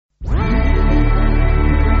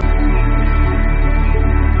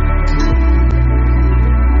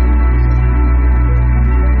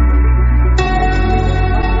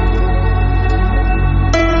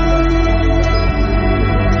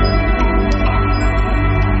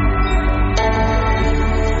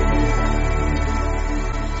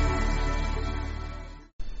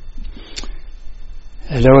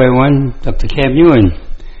everyone. Dr. Cam Yuen.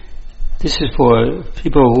 This is for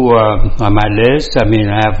people who are on my list. I mean,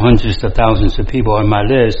 I have hundreds of thousands of people on my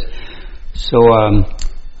list. So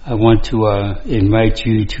I want to invite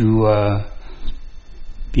you to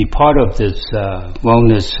be part of this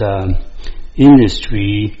wellness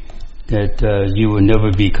industry, that you will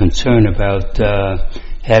never be concerned about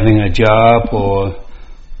having a job or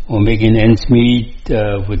making ends meet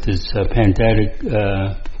with this pandemic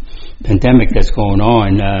that's going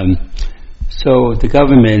on. So the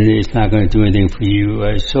government is not going to do anything for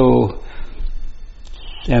you. So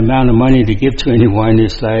the amount of money to give to anyone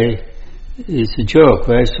is like, it's a joke,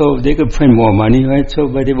 right? So they could print more money, right? So,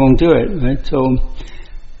 but they won't do it, right? So,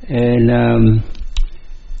 and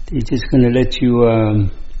they're just going to let you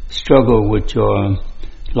struggle with your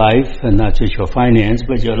life, and not just your finance,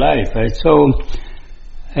 but your life, right? So,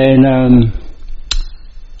 and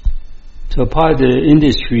so part of the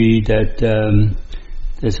industry that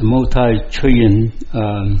there's a multi-trillion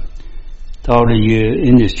dollar a year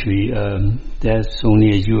industry, that's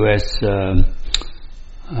only a U.S.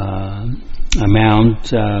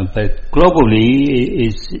 amount, but globally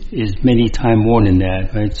is many times more than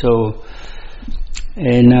that, right? So,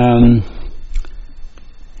 and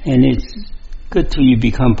it's good to you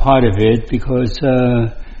become part of it, because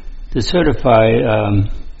the certified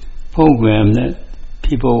program that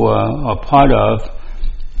people are part of,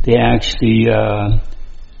 they actually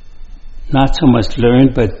not so much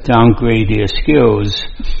learn, but downgrade their skills,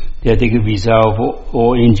 that they could resolve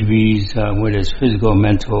all injuries, whether it's physical,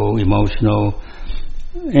 mental, emotional,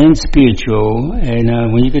 and spiritual.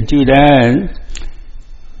 And when you could do that,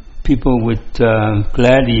 people would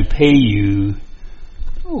gladly pay you,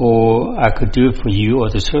 or I could do it for you, or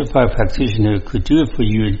the certified practitioner could do it for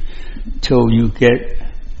you till you get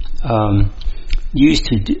used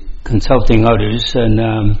to consulting others,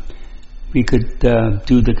 and we could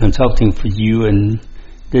do the consulting for you and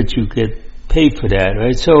let you get paid for that,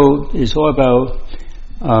 right? So it's all about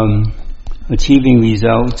achieving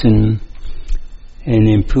results and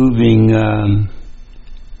improving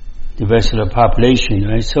the rest of the population,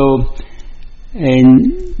 right? So,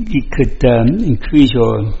 and you could increase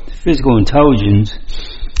your physical intelligence,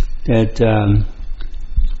 that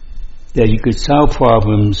you could solve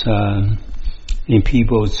problems in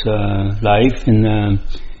people's life, and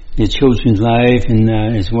their children's life, and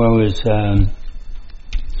as well as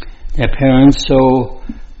their parents. So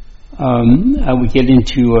I would get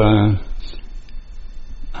into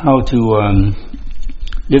how to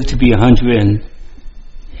live to be 100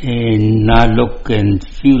 and not look and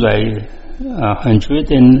feel like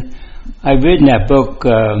 100. And I've written that book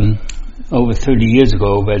over 30 years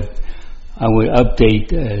ago, but I would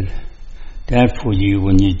update that for you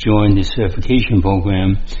when you join the certification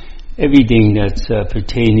program. Everything that's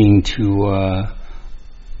pertaining to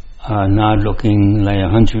not looking like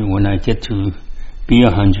 100 when I get to be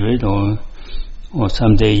 100, or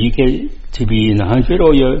someday you get to be in 100,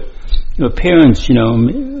 or your parents,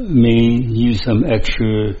 may use some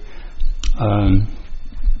extra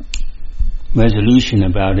resolution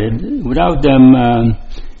about it without them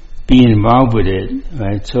being involved with it,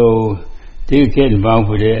 right? So they get involved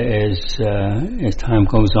with it as time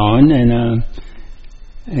goes on,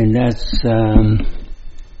 and that's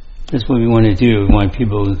what we want to do. We want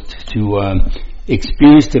people to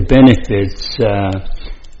experience the benefits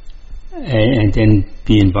and then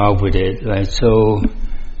be involved with it, right? So,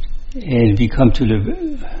 and we come to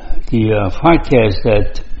the podcast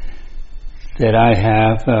that I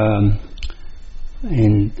have,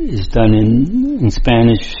 and is done in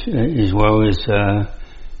Spanish as well as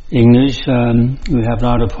English. We have a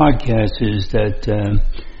lot of podcasts that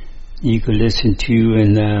you could listen to,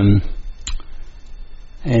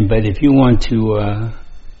 and but if you want to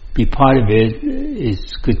be part of it,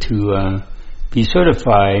 it's good to be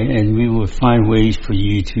certified, and we will find ways for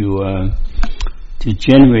you to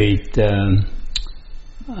generate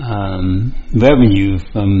revenue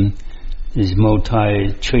from this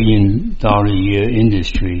multi-trillion dollar a year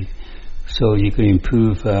industry. So you can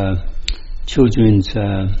improve children's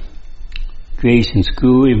grades in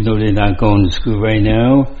school, even though they're not going to school right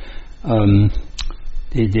now.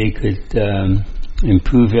 They could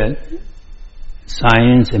improve at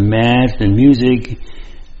science and math and music,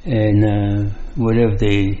 and whatever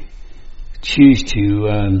they choose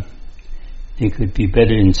to. They could be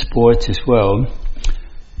better in sports as well.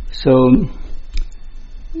 So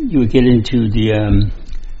you would get into the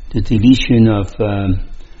deletion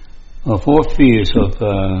of all fears of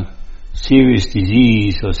serious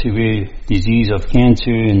disease or severe disease of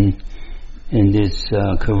cancer and this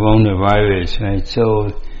coronavirus, right?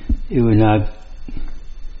 So it would not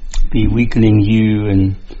be weakening you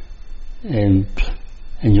and and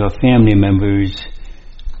your family members,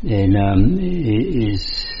 and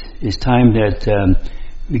it's time that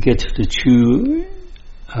we get to the true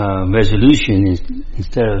resolution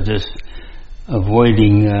instead of just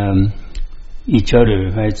avoiding each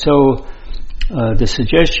other, right? So the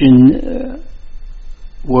suggestion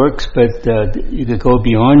works, but you could go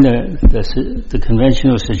beyond the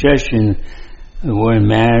conventional suggestion, wear a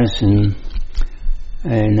mask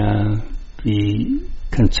and be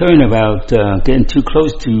concerned about getting too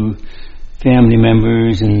close to family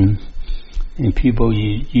members and people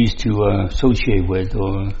you used to associate with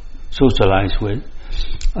or socialize with.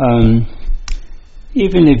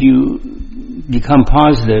 Even if you become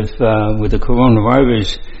positive with the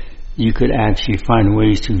coronavirus, you could actually find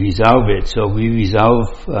ways to resolve it. So we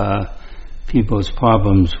resolve people's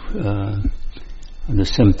problems, the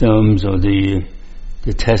symptoms or the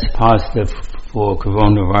test positive for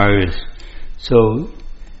coronavirus. So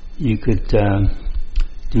you could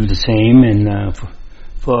do the same, and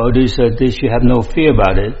for others, they should have no fear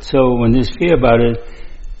about it. So when there's fear about it,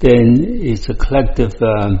 then it's a collective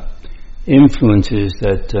influences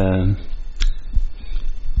that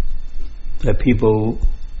people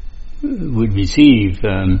would receive.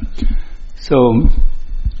 So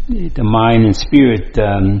the mind and spirit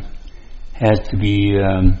has to be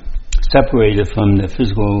separated from the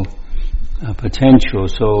physical potential,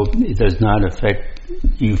 so it does not affect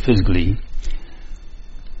you physically.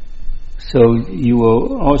 So you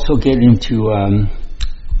will also get into,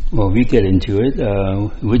 we get into it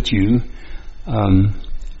with you,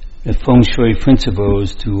 the feng shui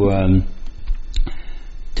principles to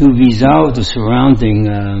resolve the surrounding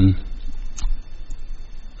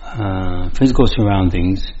physical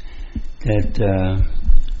surroundings that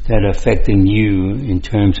are affecting you in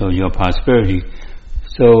terms of your prosperity.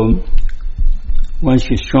 So once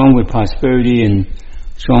you're strong with prosperity and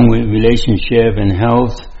strong with relationship and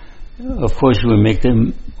health, of course you will make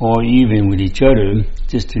them all even with each other.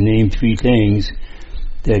 Just to name 3 things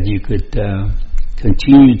that you could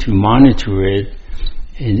continue to monitor it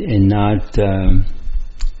and not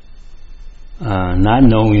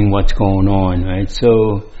knowing what's going on, right?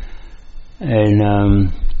 So,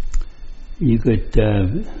 and you could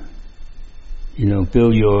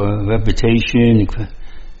build your reputation,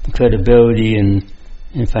 credibility, and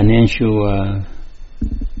financial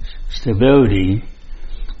stability,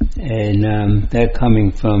 and that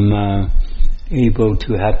coming from able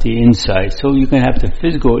to have the insight. So you can have the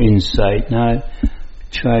physical insight, not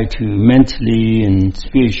try to mentally and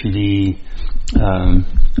spiritually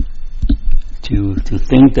to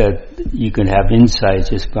think that you can have insight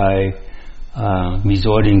just by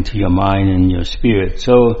resorting to your mind and your spirit.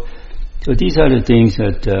 So these are the things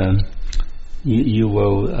that you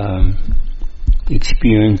will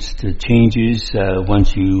experience the changes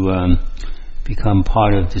once you become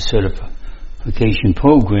part of the certification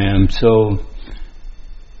program. So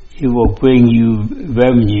it will bring you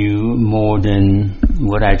revenue more than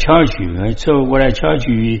what I charge you, right? So what I charge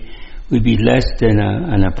you would be less than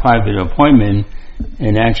a private appointment,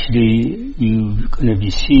 and actually you're going to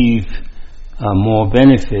receive more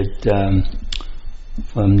benefit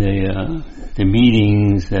from the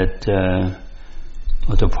meetings that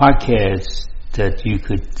or the podcasts that you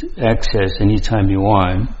could access anytime you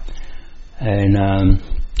want. And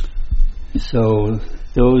so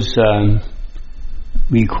those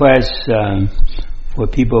requests for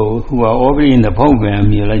people who are already in the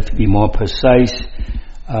program, you like to be more precise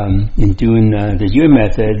in doing the Yuen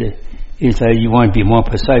method, is that you want to be more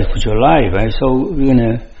precise with your life, right? So we're going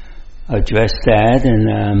to address that,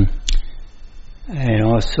 and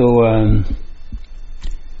also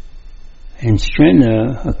and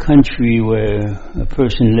strengthen a country where a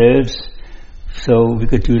person lives. So we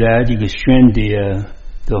could do that. You could strengthen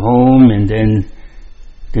the home, and then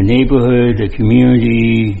the neighborhood, the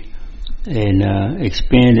community, and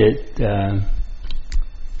expand it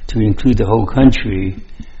to include the whole country.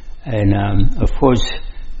 And of course,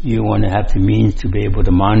 you want to have the means to be able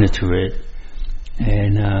to monitor it.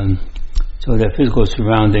 And so the physical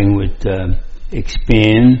surrounding would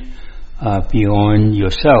expand beyond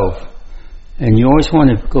yourself. And you always want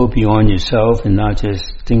to go beyond yourself and not just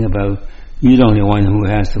think about you're the only one who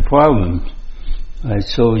has the problem. Right?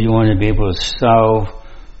 So you want to be able to solve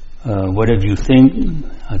whatever you think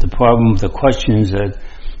the problem, the questions that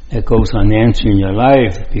goes unanswered in your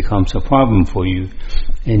life becomes a problem for you.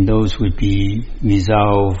 And those would be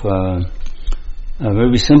resolved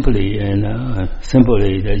very simply, and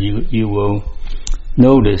simply that you will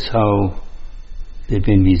notice how they've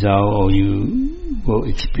been resolved, or you will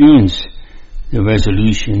experience the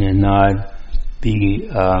resolution and not be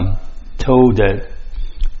told that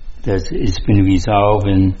that it's been resolved,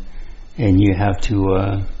 and you have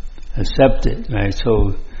to accept it, right?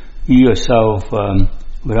 So you yourself,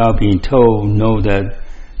 without being told, know that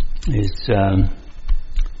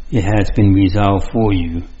it has been resolved for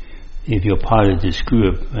you if you're part of this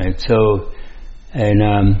group, right? So,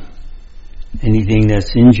 and anything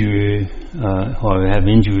that's injury or have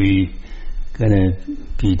injury gonna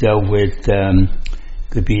be dealt with,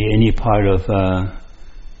 could be any part of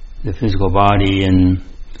the physical body, and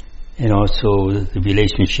also the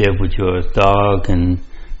relationship with your dog and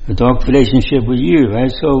the dog's relationship with you,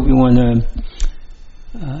 right? So we want to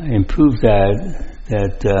improve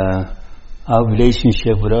that our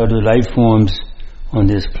relationship with other life forms on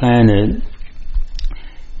this planet.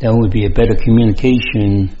 That would be a better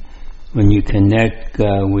communication when you connect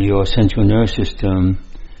with your central nervous system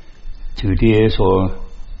to theirs,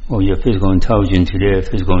 or your physical intelligence to their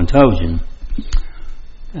physical intelligence.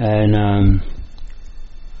 And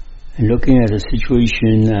looking at the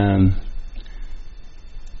situation,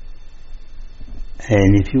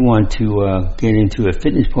 and if you want to get into a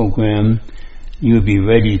fitness program, you would be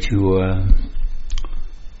ready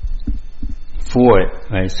for it,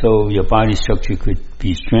 right? So your body structure could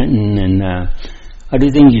be strengthened, and other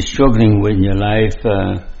things you're struggling with in your life,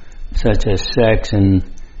 such as sex and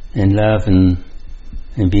love and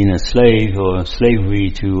being a slave or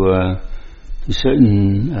slavery to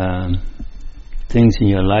certain things in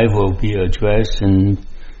your life will be addressed, and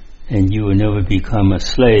you will never become a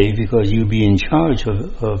slave, because you'll be in charge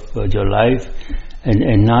of your life,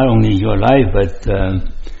 and not only your life, but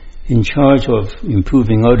in charge of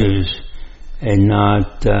improving others, and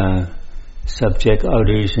not subject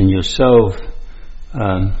others and yourself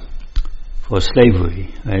for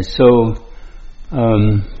slavery, right? So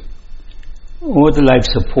all the life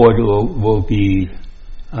support will be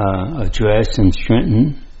addressed and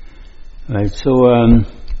strengthened, right? So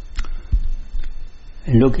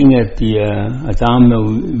and looking at the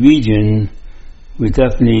abdominal region, we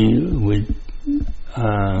definitely would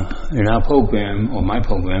in our program, or my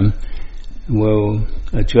program, will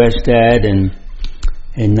address that,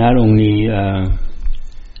 and not only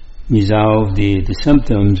resolve the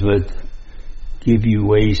symptoms, but give you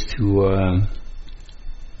ways to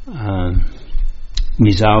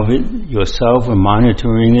resolve it yourself, and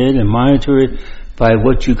monitoring it, and monitor it by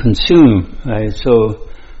what you consume, right? So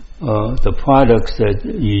the products that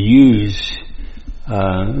you use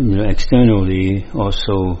externally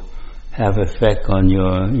also have effect on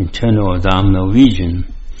your internal abdominal region.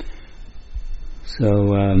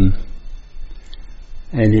 So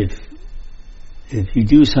and if you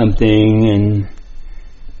do something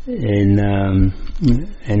and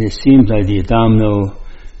it seems like the abdominal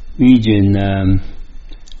region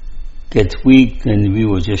gets weak, then we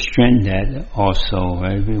will just strengthen that also,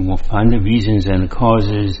 right? We will find the reasons and the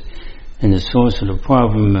causes and the source of the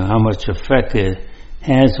problem, and how much effect it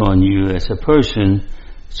has on you as a person.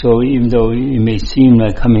 So even though it may seem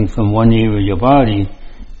like coming from one area of your body,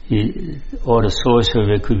 or the source of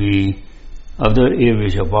it could be other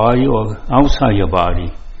areas of your body or outside your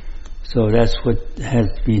body. So that's what has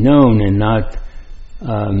to be known, and not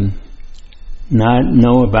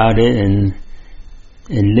know about it and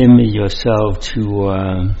limit yourself to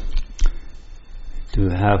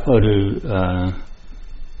have other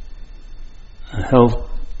health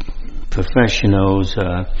professionals.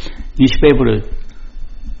 You should be able to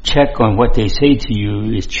check on what they say to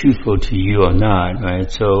you is truthful to you or not,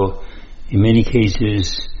 right? So in many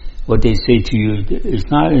cases, what they say to you is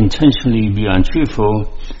not intentionally be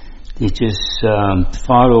untruthful. They just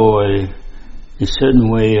follow a certain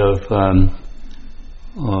way of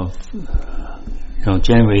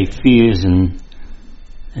generate fears and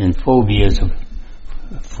phobias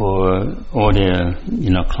for all their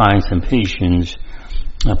clients and patients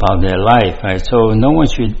about their life, right? So no one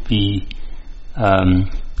should be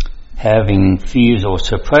having fears or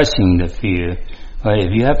suppressing the fear. Right?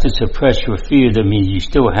 If you have to suppress your fear, that means you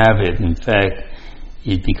still have it. In fact,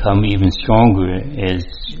 it becomes even stronger as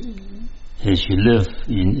you live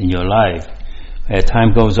in your life. As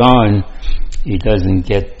time goes on, it doesn't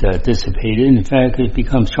get dissipated. In fact, it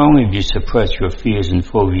becomes stronger if you suppress your fears and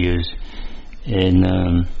phobias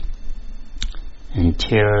and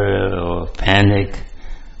terror or panic.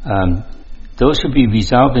 Those should be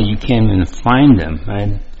resolved, and you can't even find them,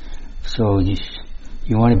 right? So you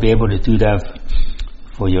want to be able to do that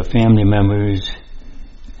for your family members,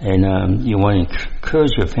 and you want to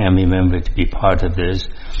encourage your family member to be part of this,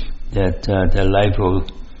 that their life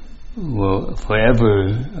will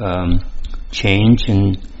forever change,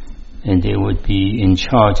 and they would be in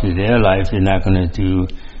charge of their life. They're not going to do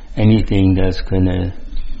anything that's going to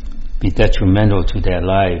be detrimental to their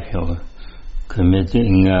life,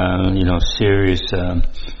 committing, serious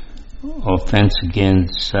offense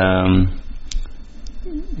against,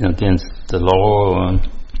 against the law.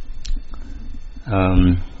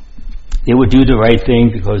 They would do the right thing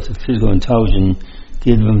because the physical intelligence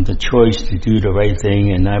gives them the choice to do the right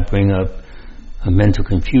thing and not bring up a mental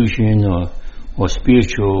confusion or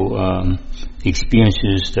spiritual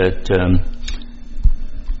experiences that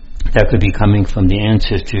could be coming from the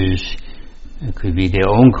ancestors. It could be their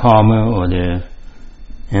own karma or their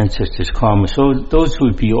ancestors' karma. So those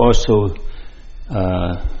would be also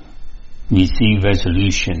receive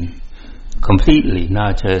resolution completely,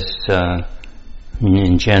 not just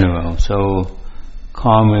in general. So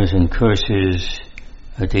karmas and curses,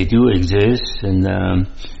 they do exist, and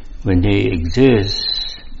when they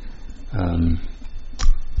exist,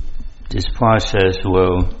 this process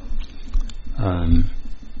will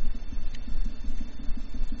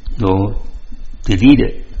delete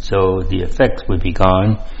it, so the effects would be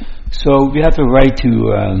gone. So we have the right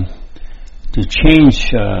to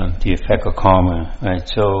change the effect of karma, right?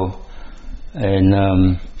 So,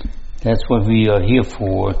 and that's what we are here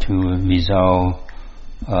for, to resolve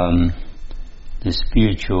the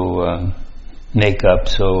spiritual makeup,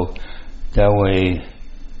 so that way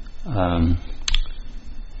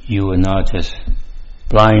you will not just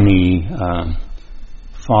blindly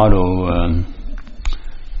follow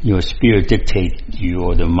your spirit dictate you,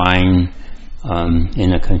 or the mind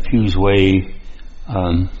in a confused way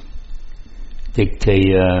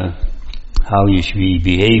dictate how you should be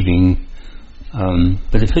behaving.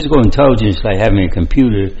 But the physical intelligence, like having a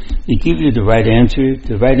computer, it gives you the right answer.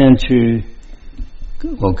 The right answer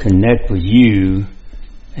will connect with you,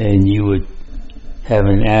 and you would have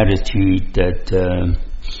an attitude that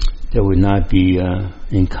would not be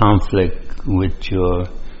in conflict with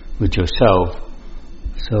yourself.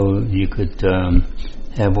 So you could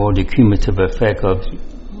have all the cumulative effect of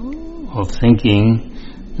thinking,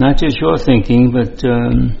 not just your thinking, but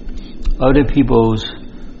other people's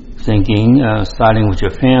thinking, starting with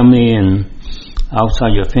your family and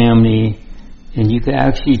outside your family, and you could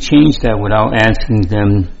actually change that without asking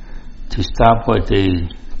them to stop what they're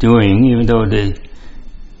doing, even though they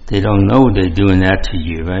don't know they're doing that to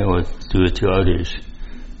you, right, or do it to others.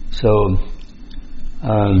 So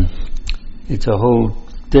it's a whole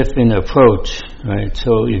different approach, right?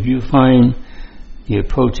 So if you find the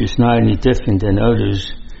approach is not any different than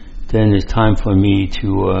others, then it's time for me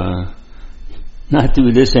to not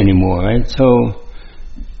do this anymore, right? So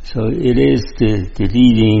it is the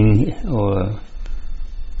leading or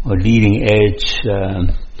leading edge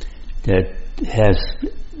that has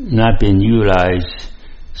not been utilized.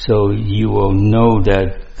 So you will know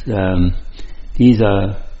that these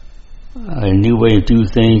are a new way to do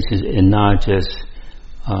things, and not just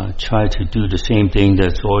try to do the same thing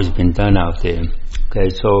that's always been done out there. Okay,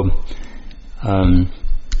 so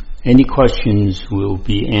any questions will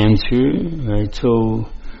be answered, right? So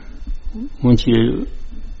once you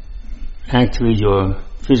activate your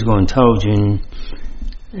physical intelligence,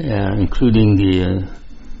 including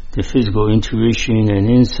the physical intuition and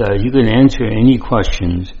insight, you can answer any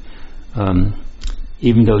questions,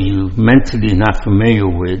 even though you mentally not familiar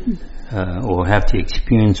with or have the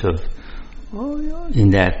experience of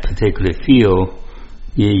in that particular field.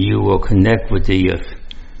 You will connect with the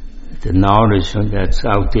knowledge that's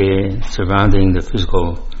out there surrounding the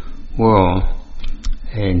physical world,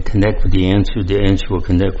 and connect with the answer. The answer will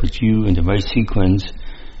connect with you in the right sequence,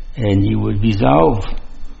 and you would resolve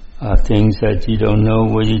things that you don't know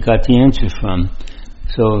where you got the answer from.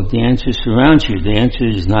 So the answer surrounds you. The answer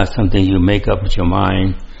is not something you make up with your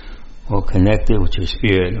mind or connect it with your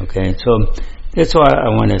spirit. Okay, so that's all I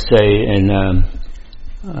want to say, and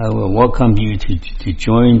I will welcome you to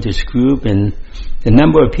join this group. And the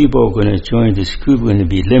number of people who are going to join this group are going to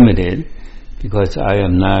be limited, because I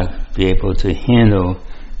am not be able to handle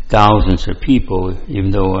thousands of people,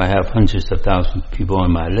 even though I have hundreds of thousands of people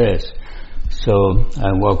on my list. So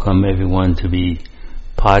I welcome everyone to be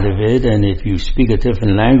part of it, and if you speak a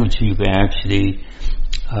different language, you can actually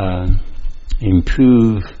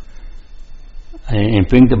improve and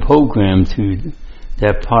bring the program to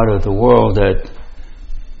that part of the world that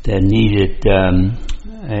need it,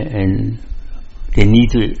 and they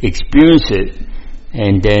need to experience it,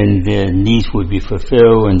 and then their needs would be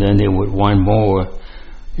fulfilled, and then they would want more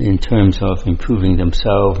in terms of improving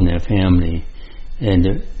themselves and their family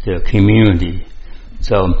and their community.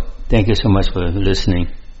 So thank you so much for listening.